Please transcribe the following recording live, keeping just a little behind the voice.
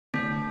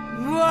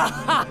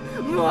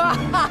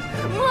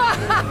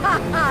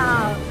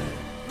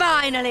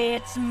Finally,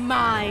 it's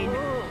mine.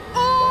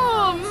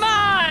 All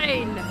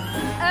mine!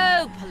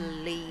 Oh,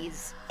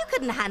 please. You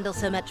couldn't handle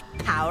so much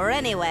power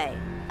anyway.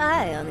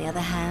 I, on the other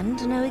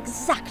hand, know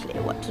exactly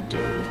what to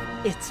do.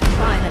 It's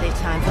finally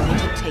time for me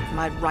to take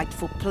my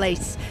rightful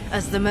place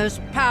as the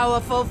most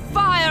powerful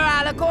fire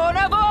alicorn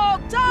of all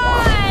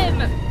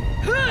time!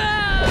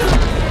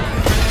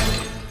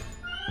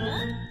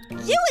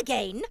 You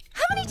again?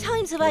 How many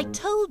times have I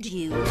told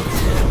you? Get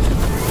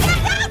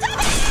out of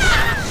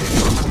here!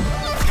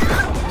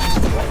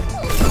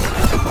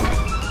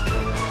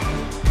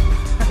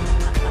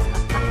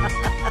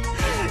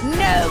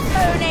 No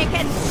pony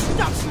can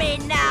stop me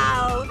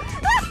now!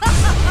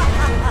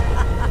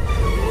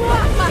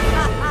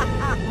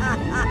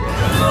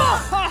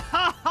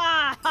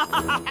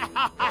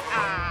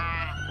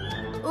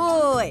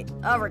 Oi,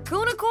 a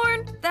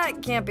raccoonicorn?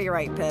 That can't be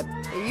right, Pip.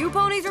 Do you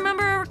ponies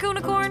remember a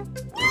raccoonicorn?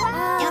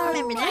 Don't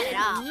remember that at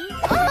all.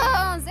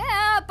 Oh,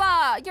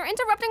 Zip! You're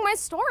interrupting my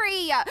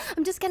story.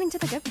 I'm just getting to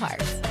the good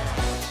parts.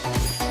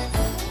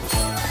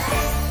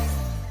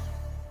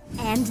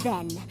 And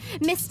then,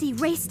 Misty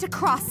raced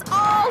across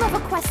all of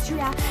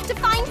Equestria to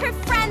find her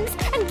friends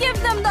and give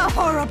them the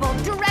horrible,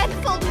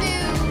 dreadful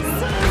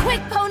news.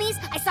 Quick, ponies!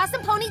 I saw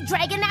some ponies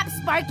dragon nap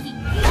Sparky.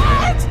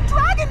 What?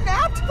 Dragon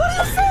napped? What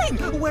are you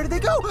saying? Where did they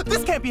go?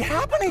 This can't be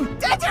happening.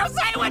 Did you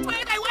say which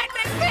way they went,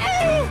 Misty?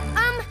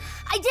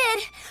 I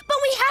did, but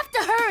we have to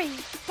hurry.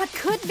 But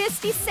could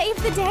Misty save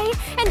the day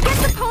and get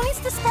the ponies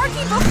to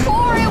Sparky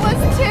before it was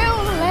too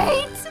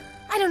late?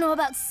 I don't know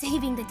about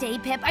saving the day,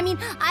 Pip. I mean,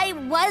 I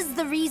was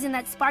the reason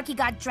that Sparky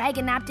got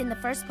dragon napped in the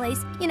first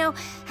place. You know,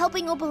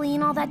 helping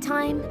Opaline all that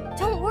time.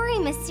 Don't worry,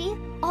 Misty.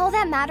 All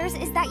that matters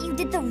is that you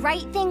did the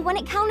right thing when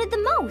it counted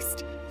the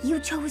most. You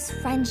chose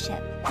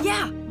friendship.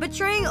 Yeah,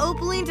 betraying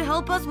Opaline to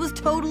help us was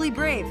totally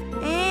brave.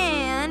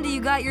 And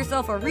you got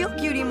yourself a real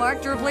cutie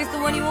mark to replace the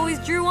one you always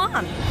drew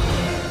on.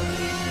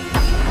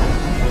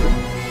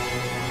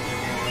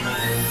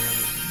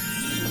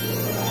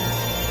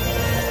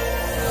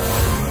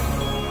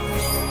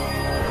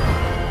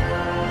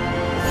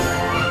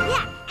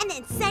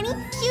 Sunny,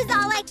 she was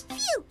all like,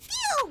 phew,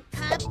 phew,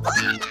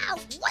 kablamo,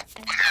 what's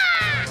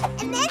that?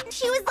 And then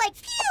she was like,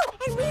 phew,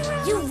 and we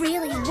were... You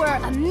really were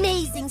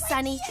amazing,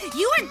 Sunny.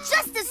 You were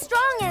just as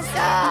strong as...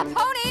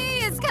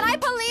 Ponies! Can I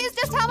please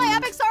just tell my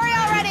epic story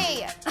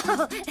already?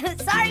 Oh,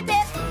 sorry,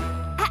 Pip.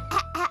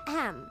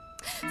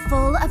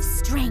 Full of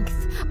strength,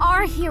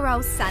 our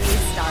hero, Sunny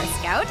Star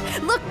Scout,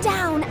 looked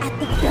down at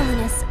the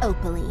villainous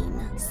Opaline.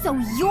 So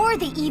you're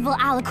the evil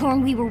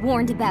alicorn we were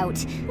warned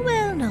about.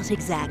 Well, not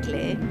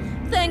exactly.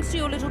 Thanks to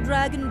your little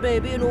dragon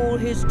baby and all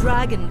his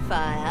dragon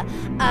fire,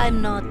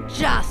 I'm not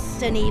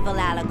just an evil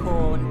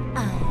alicorn.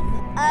 I'm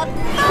a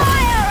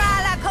fire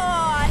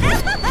alicorn!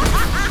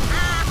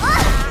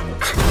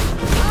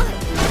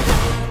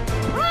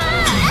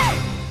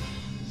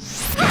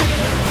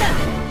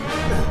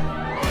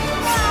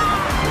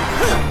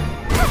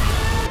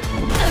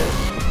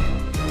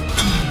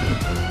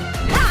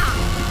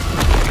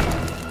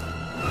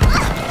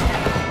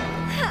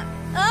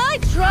 I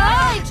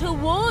tried to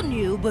warn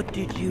you, but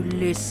did you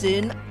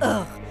listen?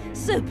 Ugh,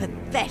 so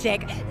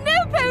pathetic. No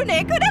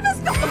pony could ever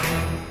stop.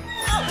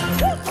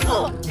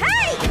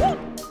 Hey!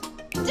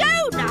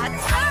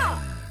 Donuts!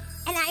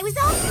 And I was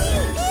all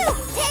phew, phew,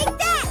 take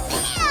that,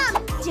 bam!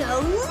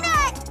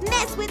 Donut!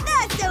 Mess with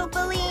us,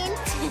 Opaline.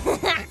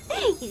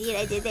 You see what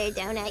I did there,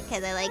 Donut?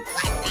 Because I like,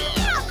 what the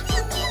hell?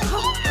 Pew, pew,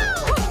 pew!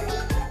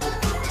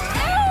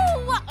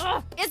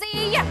 Ow!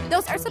 Izzy,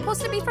 those are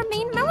supposed to be from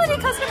main Melody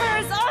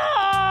customers.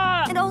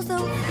 And also,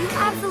 you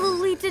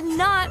absolutely did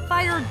not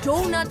fire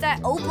donuts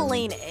at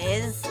Opaline,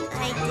 Iz.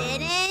 I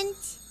didn't?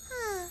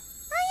 Huh.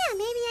 Oh yeah,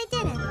 maybe I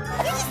didn't.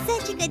 You're just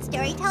such a good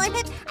storyteller,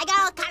 Pip. I got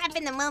all caught up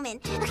in the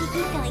moment. Okay,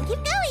 keep going,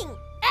 keep going.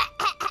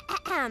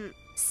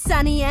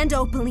 Sunny and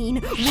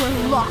Opaline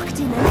were locked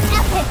in an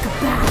epic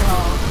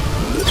battle.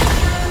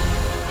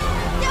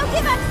 Don't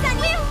give up,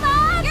 Sunny. We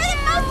love you. You're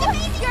the most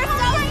amazing. You're so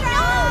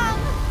strong.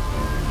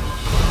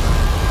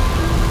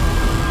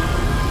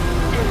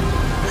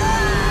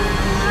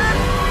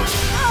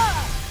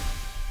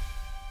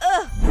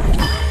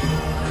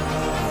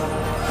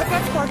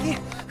 That's Sparky.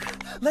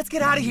 Let's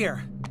get out of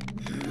here.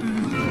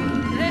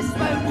 This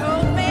won't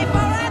hold me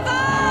forever!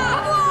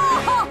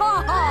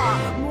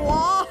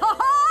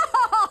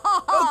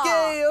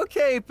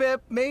 Okay,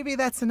 Pip. Maybe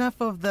that's enough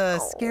of the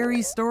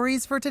scary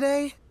stories for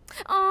today.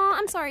 Aw,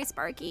 I'm sorry,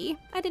 Sparky.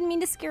 I didn't mean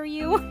to scare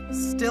you.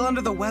 Still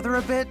under the weather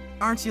a bit,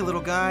 aren't you,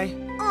 little guy?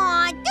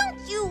 Aw, don't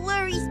you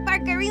worry,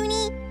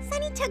 Sparkaroony.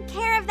 Sunny took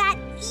care of that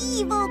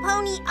evil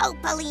pony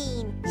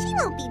Opaline. She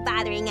won't be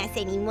bothering us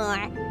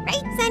anymore.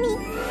 Right, Sunny?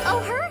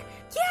 Oh, her?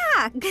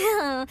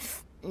 Yeah.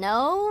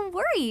 No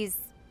worries.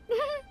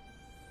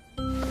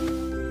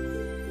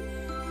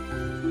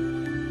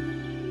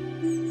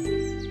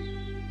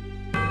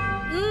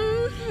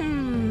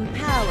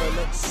 Power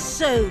looks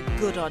so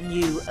good on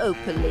you,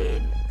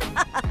 Opaline.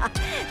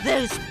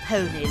 Those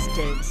ponies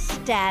don't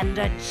stand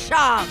a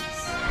chance.